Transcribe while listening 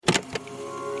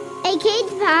A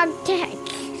kids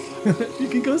podcast. You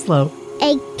can go slow.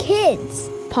 A kids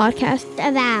podcast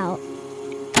about.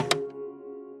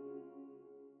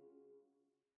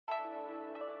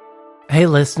 Hey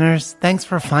listeners, thanks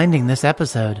for finding this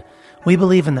episode. We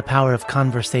believe in the power of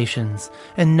conversations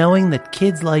and knowing that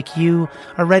kids like you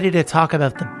are ready to talk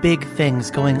about the big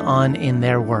things going on in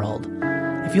their world.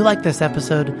 If you like this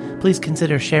episode, please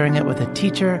consider sharing it with a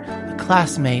teacher, a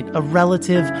classmate, a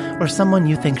relative, or someone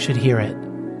you think should hear it.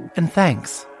 And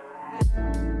thanks.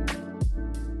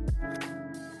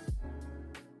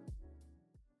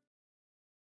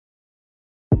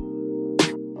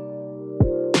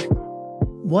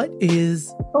 What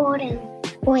is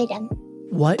Boredom.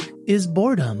 What is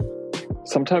boredom?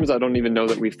 Sometimes I don't even know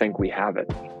that we think we have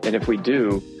it. And if we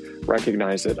do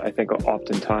recognize it, I think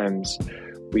oftentimes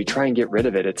we try and get rid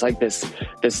of it. It's like this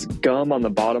gum on the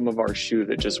bottom of our shoe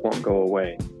that just won't go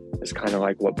away. It's kind of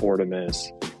like what boredom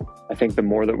is. I think the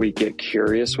more that we get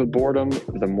curious with boredom,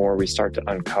 the more we start to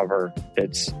uncover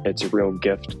its real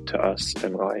gift to us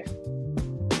in life.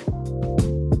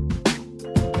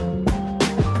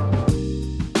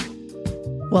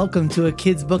 Welcome to A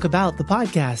Kid's Book About, the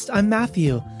podcast. I'm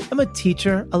Matthew. I'm a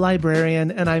teacher, a librarian,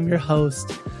 and I'm your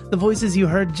host. The voices you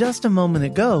heard just a moment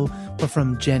ago were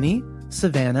from Jenny,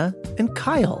 Savannah, and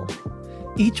Kyle.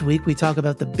 Each week we talk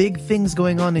about the big things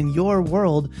going on in your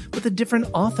world with a different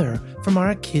author from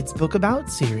our A Kid's Book About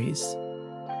series.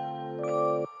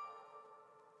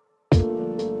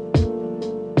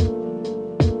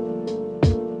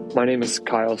 My name is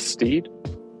Kyle Steed.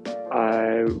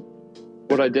 I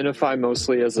would identify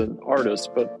mostly as an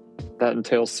artist, but that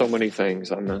entails so many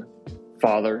things. I'm a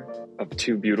father of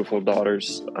two beautiful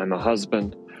daughters. I'm a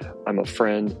husband. I'm a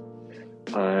friend.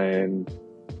 I'm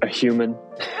a human.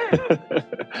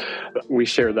 We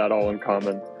share that all in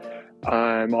common.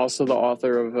 I'm also the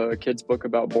author of a kid's book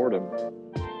about boredom.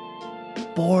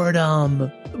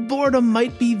 Boredom. Boredom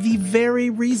might be the very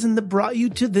reason that brought you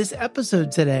to this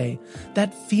episode today.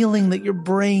 That feeling that your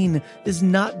brain is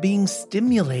not being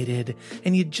stimulated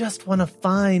and you just want to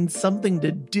find something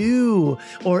to do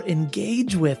or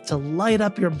engage with to light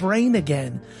up your brain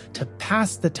again, to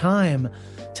pass the time,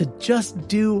 to just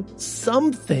do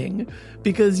something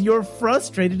because you're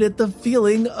frustrated at the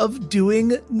feeling of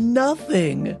doing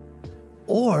nothing.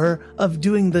 Or of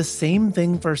doing the same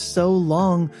thing for so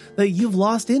long that you've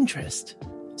lost interest.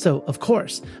 So, of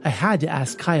course, I had to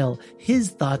ask Kyle his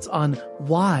thoughts on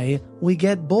why we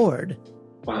get bored.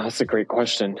 Wow, that's a great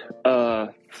question.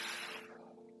 So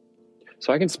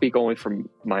I can speak only from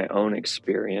my own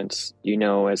experience. You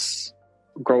know, as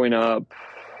growing up,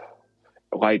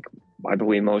 like I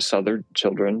believe most other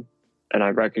children, and I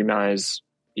recognize,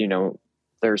 you know,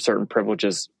 there are certain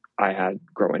privileges I had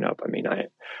growing up. I mean, I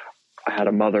had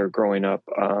a mother growing up.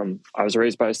 I was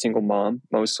raised by a single mom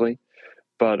mostly,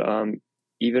 but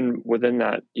even within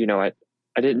that, you know, I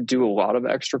didn't do a lot of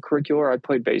extracurricular. I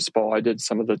played baseball. I did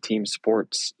some of the team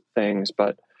sports things,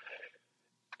 but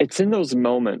it's in those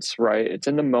moments, right? It's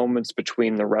in the moments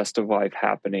between the rest of life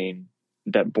happening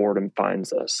that boredom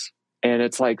finds us. And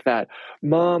it's like that,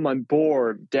 Mom, I'm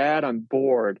bored. Dad, I'm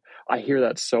bored. I hear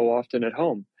that so often at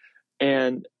home.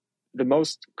 And the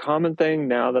most common thing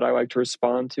now that I like to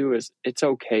respond to is it's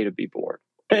okay to be bored.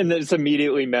 And it's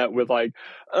immediately met with like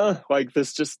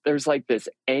this, just, there's like this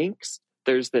angst.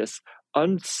 There's this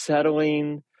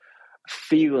unsettling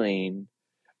feeling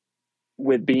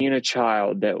with being a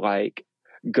child that like,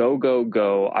 go.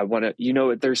 I want to, you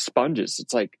know, there's sponges.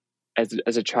 It's like,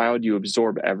 as a child, you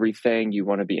absorb everything. You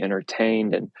want to be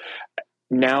entertained. And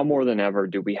now more than ever,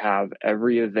 do we have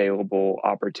every available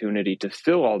opportunity to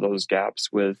fill all those gaps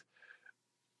with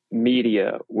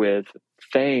media, with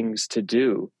things to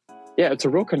do. Yeah, it's a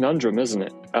real conundrum, isn't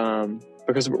it?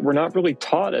 Because we're not really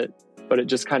taught it, but it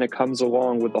just kind of comes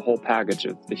along with the whole package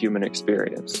of the human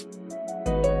experience.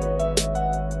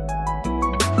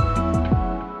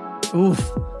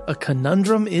 Oof, a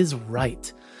conundrum is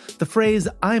right. The phrase,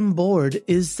 I'm bored,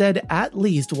 is said at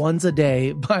least once a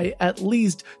day by at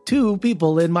least 2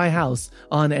 people in my house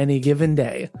on any given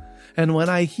day. And when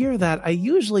I hear that, I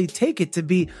usually take it to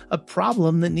be a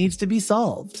problem that needs to be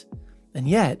solved. And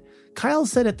yet, Kyle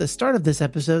said at the start of this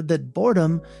episode that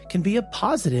boredom can be a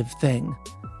positive thing.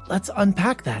 Let's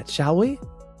unpack that, shall we?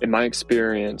 In my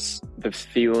experience, the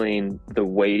feeling, the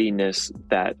weightiness,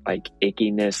 that like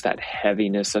ickiness, that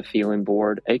heaviness of feeling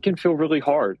bored, it can feel really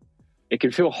hard. It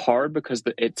can feel hard because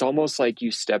it's almost like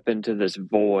you step into this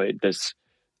void, this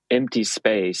empty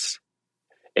space,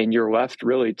 and you're left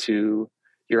really to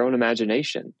your own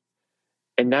imagination.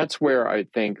 And that's where I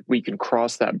think we can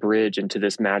cross that bridge into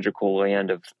this magical land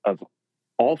of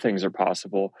all things are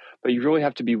possible, but you really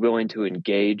have to be willing to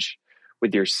engage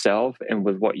with yourself and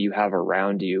with what you have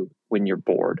around you when you're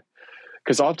bored.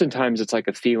 Because oftentimes it's like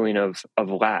a feeling of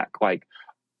lack. Like,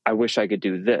 I wish I could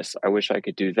do this. I wish I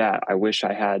could do that. I wish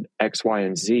I had X, Y,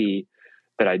 and Z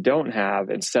that I don't have,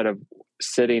 instead of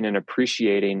sitting and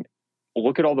appreciating,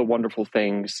 look at all the wonderful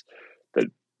things that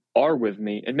are with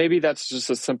me. And maybe that's just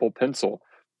a simple pencil.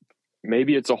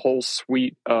 Maybe it's a whole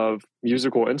suite of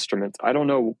musical instruments. I don't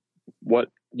know what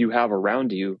you have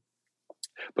around you,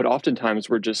 but oftentimes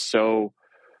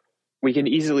we can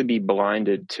easily be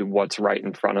blinded to what's right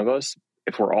in front of us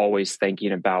if we're always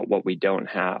thinking about what we don't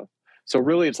have. So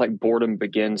really, it's like boredom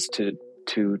begins to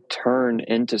turn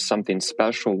into something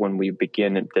special when we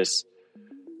begin at this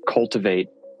cultivate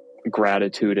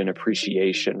gratitude and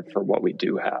appreciation for what we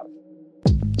do have.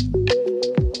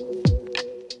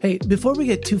 Hey, before we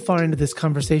get too far into this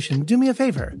conversation, do me a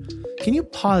favor. Can you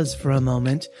pause for a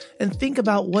moment and think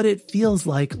about what it feels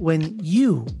like when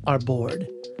you are bored?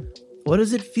 What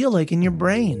does it feel like in your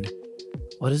brain?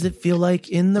 What does it feel like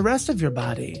in the rest of your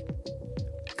body?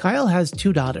 Kyle has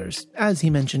 2 daughters, as he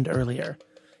mentioned earlier.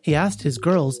 He asked his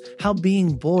girls how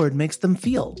being bored makes them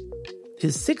feel.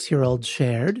 His 6-year-old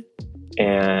shared,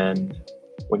 "And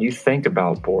when you think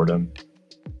about boredom,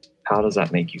 how does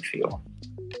that make you feel?"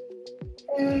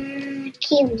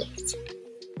 Curious.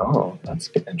 Oh, that's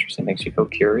interesting. Makes you feel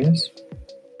curious?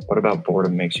 What about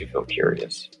boredom makes you feel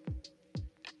curious?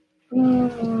 There's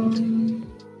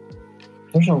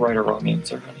no right or wrong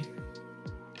answer, honey.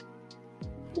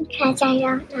 Because I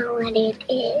don't know what it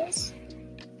is.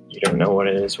 You don't know what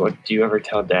it is? What do you ever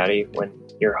tell Daddy when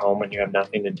you're home and you have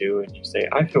nothing to do and you say,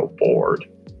 "I feel bored"?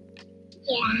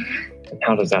 Yeah. And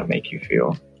how does that make you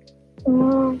feel?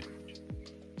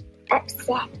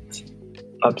 Upset.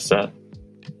 Upset?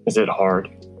 Is it hard?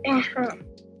 Uh-huh.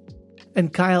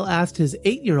 and Kyle asked his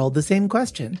 8-year-old the same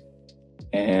question.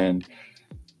 And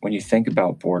when you think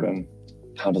about boredom,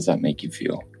 how does that make you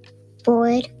feel?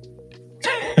 Bored.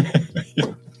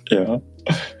 Yeah.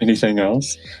 Anything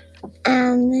else?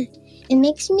 It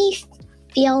makes me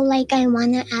feel like I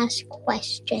want to ask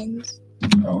questions.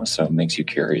 Oh, so it makes you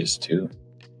curious too.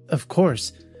 Of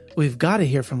course, we've got to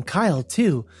hear from Kyle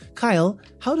too. Kyle,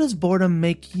 how does boredom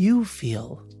make you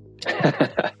feel?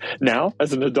 Now,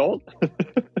 as an adult?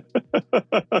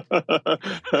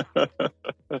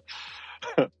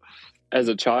 As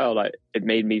a child, it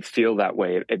made me feel that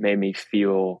way. It made me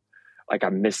feel like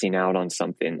I'm missing out on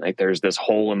something. Like there's this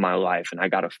hole in my life and I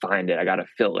got to find it. I got to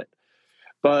fill it.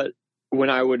 But when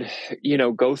I would,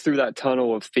 go through that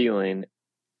tunnel of feeling,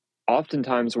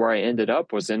 oftentimes where I ended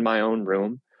up was in my own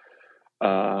room.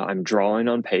 I'm drawing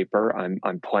on paper.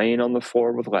 I'm playing on the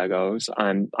floor with Legos.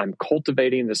 I'm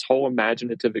cultivating this whole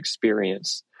imaginative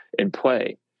experience in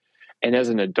play. And as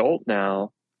an adult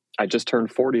now, I just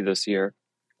turned 40 this year.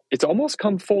 It's almost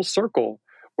come full circle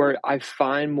where I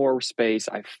find more space.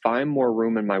 I find more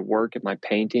room in my work, in my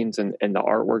paintings, and the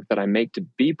artwork that I make to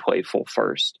be playful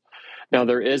first. Now,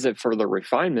 there is a further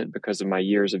refinement because of my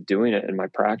years of doing it in my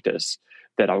practice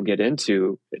that I'll get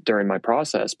into during my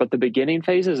process. But the beginning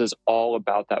phases is all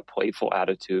about that playful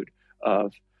attitude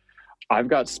of, I've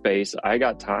got space, I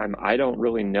got time, I don't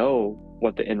really know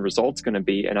what the end result's going to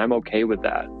be, and I'm okay with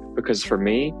that. Because for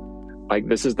me,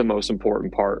 this is the most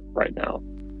important part right now.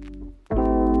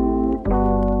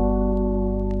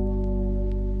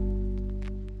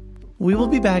 We will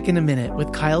be back in a minute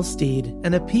with Kyle Steed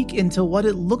and a peek into what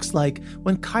it looks like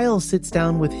when Kyle sits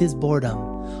down with his boredom.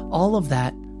 All of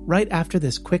that right after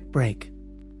this quick break.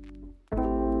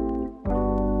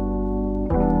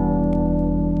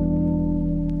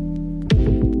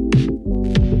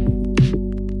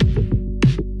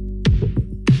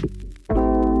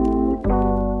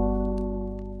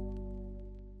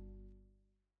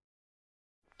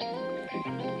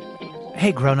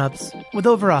 Hey grown-ups, with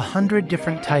over 100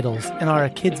 different titles in our A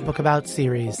Kid's Book About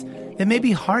series, it may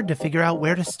be hard to figure out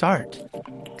where to start.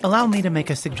 Allow me to make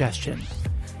a suggestion.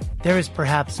 There is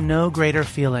perhaps no greater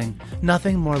feeling,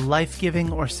 nothing more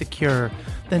life-giving or secure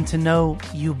than to know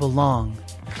you belong.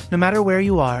 No matter where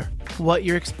you are, what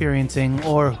you're experiencing,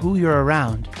 or who you're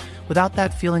around, without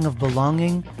that feeling of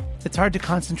belonging, it's hard to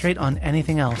concentrate on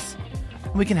anything else.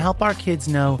 We can help our kids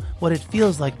know what it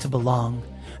feels like to belong,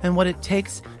 and what it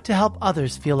takes to help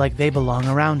others feel like they belong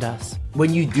around us.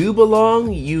 When you do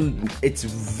belong, it's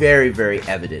very, very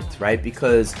evident, right?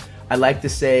 Because I like to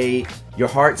say your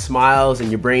heart smiles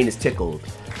and your brain is tickled.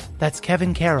 That's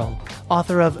Kevin Carroll,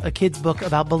 author of A Kid's Book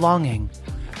About Belonging.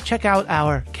 Check out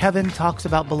our Kevin Talks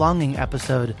About Belonging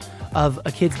episode of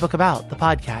A Kid's Book About, the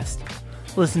podcast.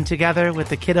 Listen together with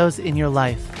the kiddos in your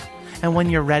life. And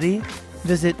when you're ready,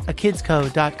 visit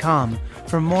akidsco.com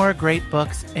for more great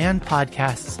books and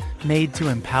podcasts made to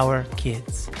empower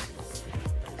kids.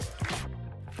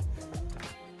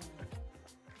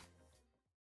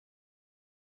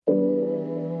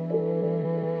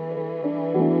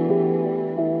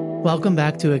 Welcome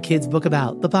back to A Kid's Book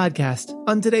About, the podcast.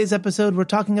 On today's episode, we're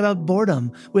talking about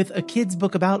boredom with A Kid's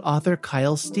Book About author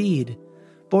Kyle Steed.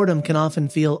 Boredom can often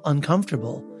feel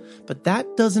uncomfortable, but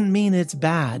that doesn't mean it's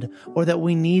bad or that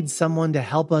we need someone to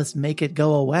help us make it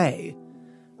go away.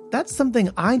 That's something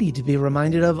I need to be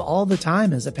reminded of all the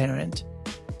time as a parent.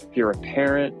 If you're a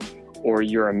parent or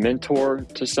you're a mentor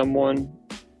to someone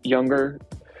younger,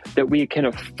 that we can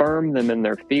affirm them in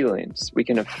their feelings. We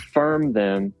can affirm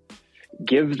them,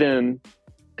 give them,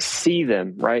 see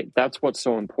them, right? That's what's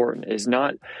so important, is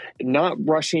not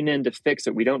rushing in to fix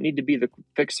it. We don't need to be the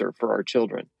fixer for our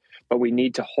children, but we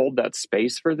need to hold that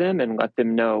space for them and let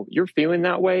them know you're feeling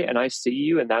that way and I see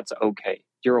you and that's okay.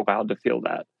 You're allowed to feel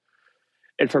that.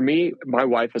 And for me, my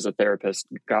wife is a therapist,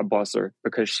 God bless her,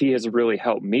 because she has really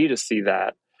helped me to see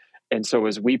that. And so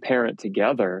as we parent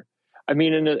together, I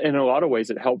mean, in a lot of ways,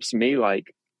 it helps me,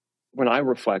 like when I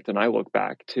reflect and I look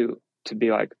back to be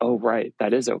like, oh, right,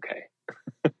 that is okay.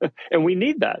 And we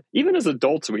need that. Even as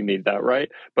adults, we need that,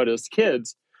 right? But as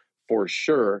kids, for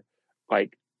sure,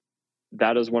 like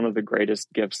that is one of the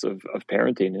greatest gifts of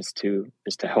parenting is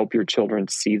to help your children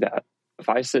see that. If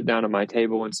I sit down at my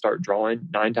table and start drawing,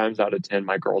 9 times out of 10,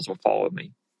 my girls will follow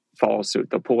suit.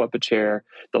 They'll pull up a chair.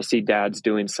 They'll see dad's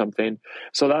doing something.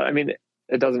 So that, I mean,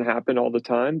 it doesn't happen all the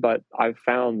time, but I've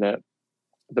found that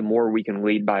the more we can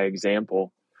lead by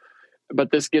example,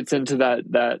 but this gets into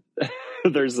that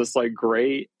there's this like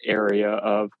gray area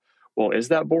of, well, is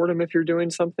that boredom if you're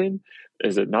doing something?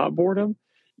 Is it not boredom?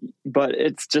 But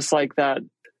it's just like that.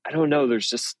 I don't know. There's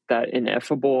just that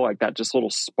ineffable, like that just little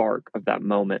spark of that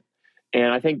moment.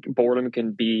 And I think boredom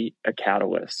can be a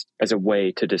catalyst as a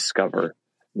way to discover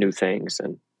new things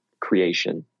and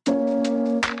creation.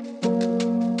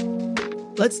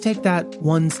 Let's take that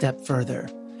one step further.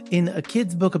 In A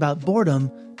Kid's Book About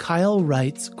Boredom, Kyle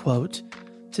writes, quote,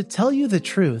 "To tell you the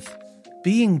truth,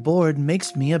 being bored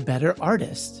makes me a better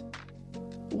artist."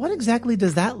 What exactly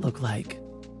does that look like?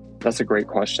 That's a great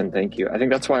question. Thank you. I think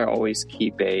that's why I always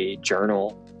keep a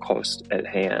journal close at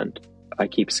hand. I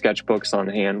keep sketchbooks on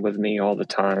hand with me all the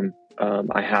time.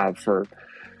 I have for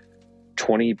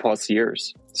 20 plus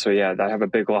years. So yeah, I have a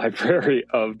big library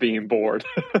of being bored.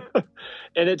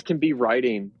 And it can be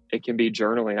writing. It can be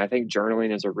journaling. I think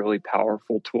journaling is a really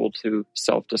powerful tool to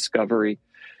self-discovery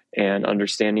and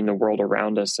understanding the world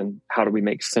around us and how do we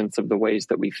make sense of the ways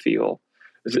that we feel.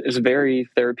 It's very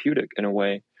therapeutic in a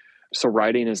way. So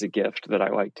writing is a gift that I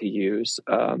like to use.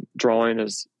 Drawing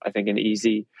is, I think,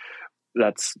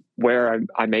 that's where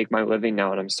I make my living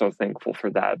now, and I'm so thankful for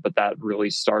that. But that really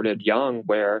started young,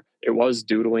 where it was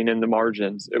doodling in the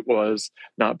margins. It was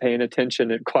not paying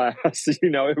attention in class.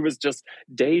 It was just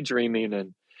daydreaming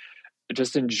and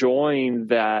just enjoying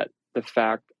the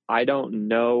fact I don't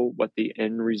know what the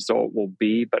end result will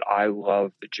be, but I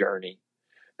love the journey.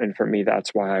 And for me,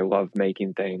 that's why I love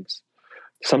making things.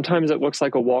 Sometimes it looks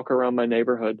like a walk around my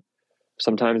neighborhood.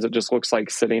 Sometimes it just looks like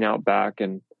sitting out back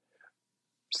and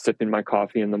sipping my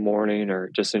coffee in the morning or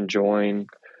just enjoying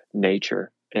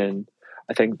nature. And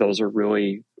I think those are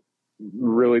really,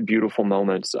 really beautiful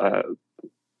moments.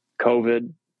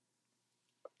 COVID,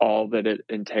 all that it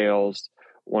entails,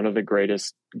 one of the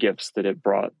greatest gifts that it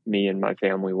brought me and my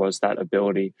family was that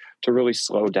ability to really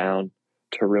slow down,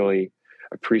 to really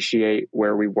appreciate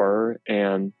where we were,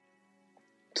 and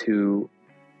to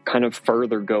kind of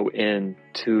further go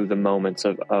into the moments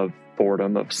of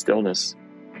boredom, of stillness.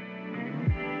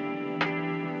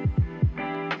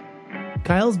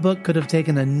 Kyle's book could have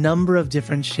taken a number of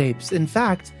different shapes. In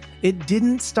fact, it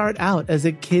didn't start out as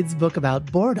a kid's book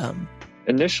about boredom.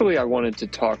 Initially, I wanted to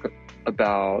talk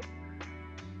about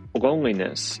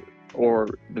loneliness, or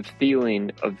the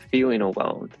feeling of feeling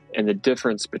alone, and the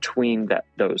difference between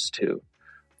those two.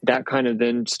 That kind of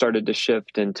then started to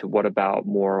shift into what about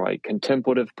more like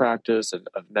contemplative practice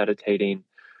of meditating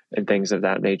and things of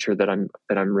that nature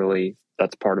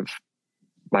that's part of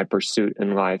my pursuit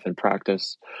in life and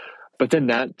practice. But then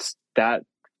that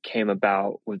came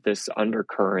about with this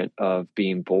undercurrent of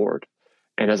being bored.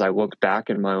 And as I looked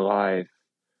back in my life,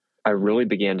 I really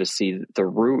began to see the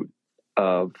root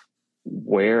of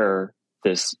where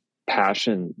this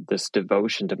passion, this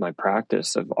devotion to my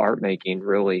practice of art making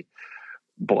really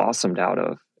blossomed out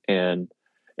of. And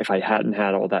if I hadn't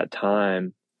had all that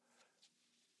time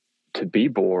to be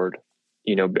bored,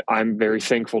 I'm very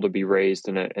thankful to be raised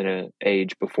in an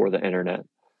age before the internet.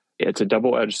 It's a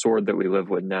double-edged sword that we live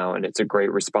with now, and it's a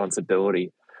great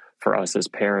responsibility for us as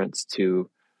parents to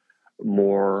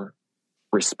more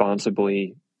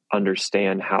responsibly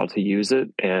understand how to use it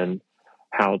and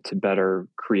how to better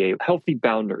create healthy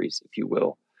boundaries, if you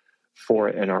will, for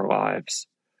it in our lives.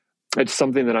 It's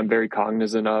something that I'm very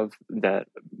cognizant of, that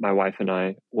my wife and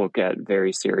I look at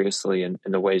very seriously in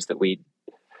the ways that we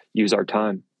use our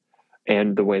time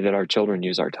and the way that our children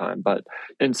use our time.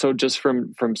 And so just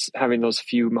from having those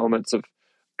few moments of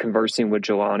conversing with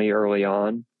Jelani early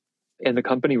on, and the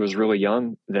company was really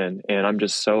young then, and I'm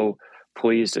just so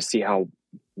pleased to see how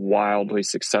wildly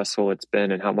successful it's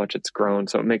been and how much it's grown.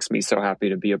 So it makes me so happy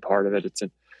to be a part of it.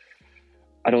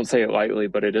 I don't say it lightly,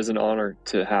 but it is an honor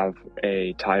to have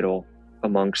a title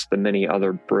amongst the many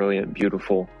other brilliant,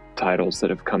 beautiful titles that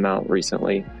have come out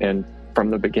recently and from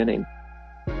the beginning.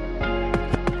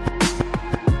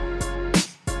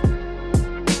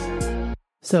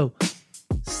 So,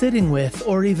 sitting with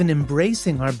or even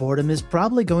embracing our boredom is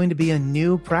probably going to be a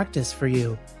new practice for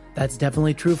you. That's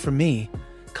definitely true for me.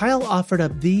 Kyle offered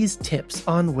up these tips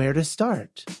on where to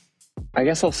start. I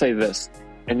guess I'll say this,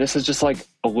 and this is just like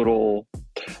a little,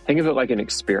 think of it like an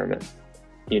experiment,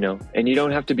 and you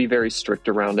don't have to be very strict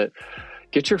around it.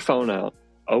 Get your phone out,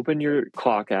 open your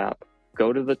clock app,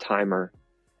 go to the timer,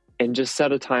 and just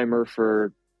set a timer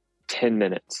for 10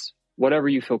 minutes, whatever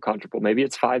you feel comfortable. Maybe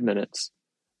it's 5 minutes.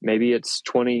 Maybe it's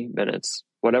 20 minutes,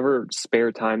 whatever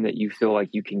spare time that you feel like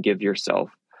you can give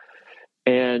yourself.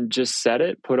 And just set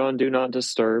it, put on Do Not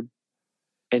Disturb,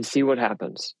 and see what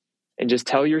happens. And just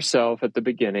tell yourself at the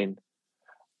beginning,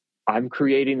 I'm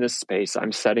creating this space.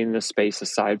 I'm setting this space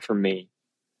aside for me.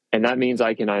 And that means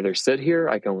I can either sit here,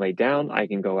 I can lay down, I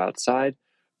can go outside.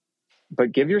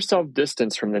 But give yourself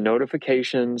distance from the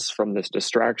notifications, from the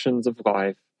distractions of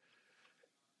life.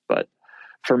 But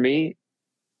for me,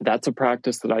 that's a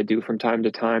practice that I do from time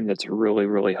to time that's really,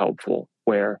 really helpful,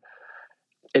 where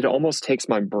it almost takes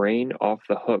my brain off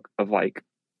the hook of like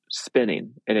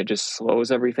spinning, and it just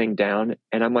slows everything down.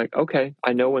 And I'm like, okay,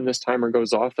 I know when this timer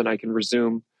goes off, then I can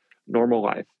resume normal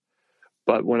life.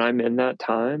 But when I'm in that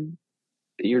time,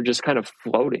 you're just kind of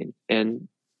floating, and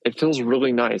it feels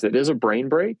really nice. It is a brain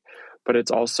break, but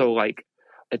it's also like,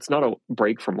 it's not a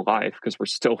break from life because we're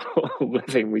still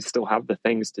living. We still have the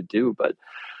things to do, but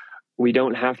we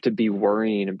don't have to be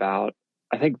worrying about,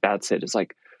 I think that's it. It's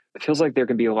like, it feels like there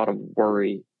can be a lot of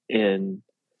worry in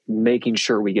making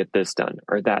sure we get this done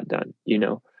or that done.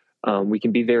 We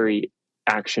can be very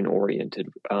action oriented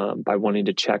by wanting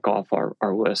to check off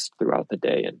our list throughout the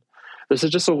day. And this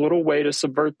is just a little way to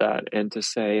subvert that and to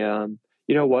say,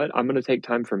 you know what, I'm going to take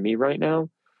time for me right now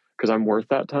because I'm worth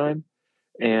that time.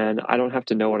 And I don't have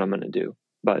to know what I'm going to do.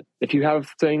 But if you have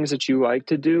things that you like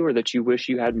to do or that you wish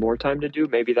you had more time to do,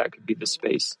 maybe that could be the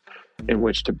space in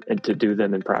which to do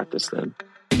them and practice them.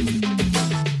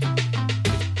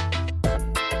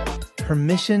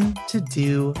 Permission to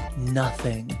do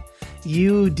nothing.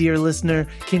 You, dear listener,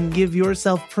 can give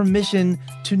yourself permission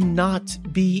to not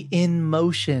be in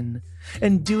motion.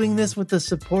 And doing this with the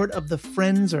support of the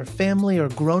friends or family or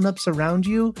grown-ups around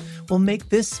you will make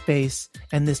this space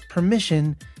and this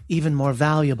permission even more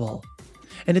valuable.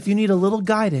 And if you need a little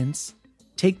guidance,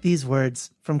 take these words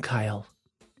from Kyle.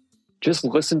 Just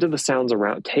listen to the sounds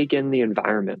around. Take in the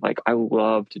environment. Like, I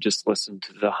love to just listen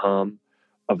to the hum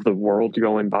of the world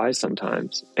going by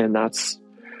sometimes. And that's,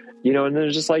 and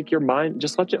then just like your mind,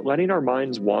 just letting our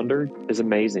minds wander is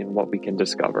amazing what we can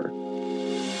discover.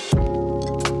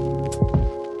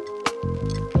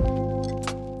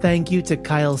 Thank you to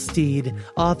Kyle Steed,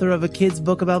 author of a kid's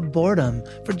book about boredom,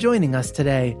 for joining us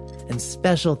today. And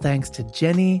special thanks to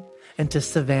Jenny and to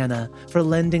Savannah for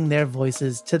lending their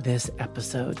voices to this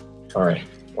episode. All right,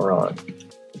 we're on.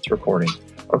 It's recording.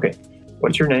 Okay,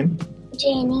 what's your name?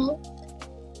 Jenny.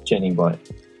 Jenny what?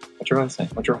 What's your last name?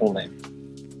 What's your whole name?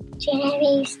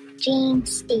 Jenny Jean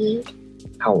Steed.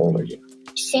 How old are you?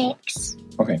 6.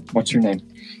 Okay, what's your name?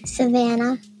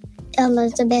 Savannah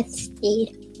Elizabeth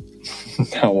Steed.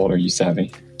 How old are you,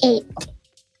 Savvy? 8.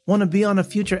 Want to be on a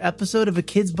future episode of A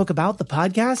Kid's Book About the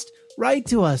podcast? Write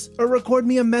to us or record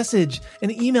me a message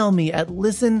and email me at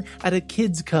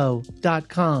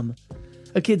listen@akidsco.com.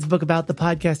 A Kid's Book About the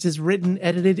podcast is written,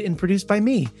 edited, and produced by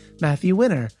me, Matthew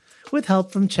Winner, with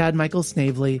help from Chad Michael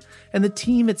Snavely and the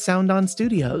team at Sound On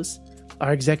Studios.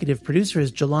 Our executive producer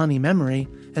is Jelani Memory,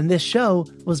 and this show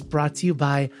was brought to you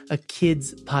by A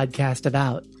Kid's Podcast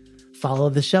About. Follow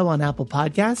the show on Apple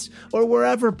Podcasts or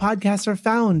wherever podcasts are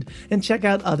found, and check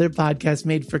out other podcasts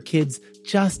made for kids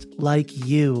just like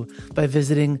you by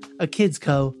visiting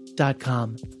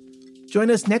akidsco.com. Join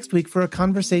us next week for a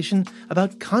conversation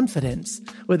about confidence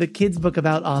with A Kid's Book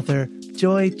About author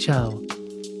Joy Cho.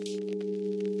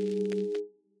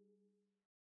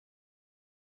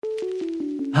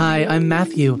 Hi, I'm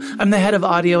Matthew. I'm the head of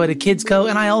audio at a Kids Co,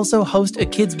 and I also host a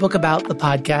kids book about the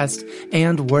podcast,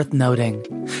 and worth noting.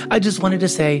 I just wanted to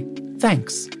say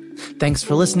thanks. Thanks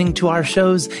for listening to our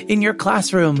shows in your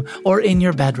classroom or in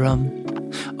your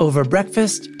bedroom, over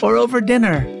breakfast or over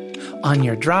dinner, on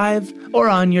your drive or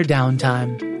on your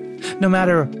downtime. No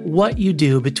matter what you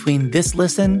do between this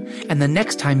listen and the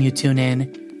next time you tune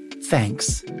in,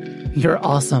 thanks. You're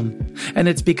awesome. And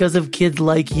it's because of kids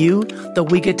like you that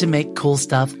we get to make cool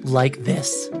stuff like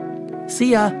this.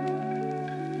 See ya.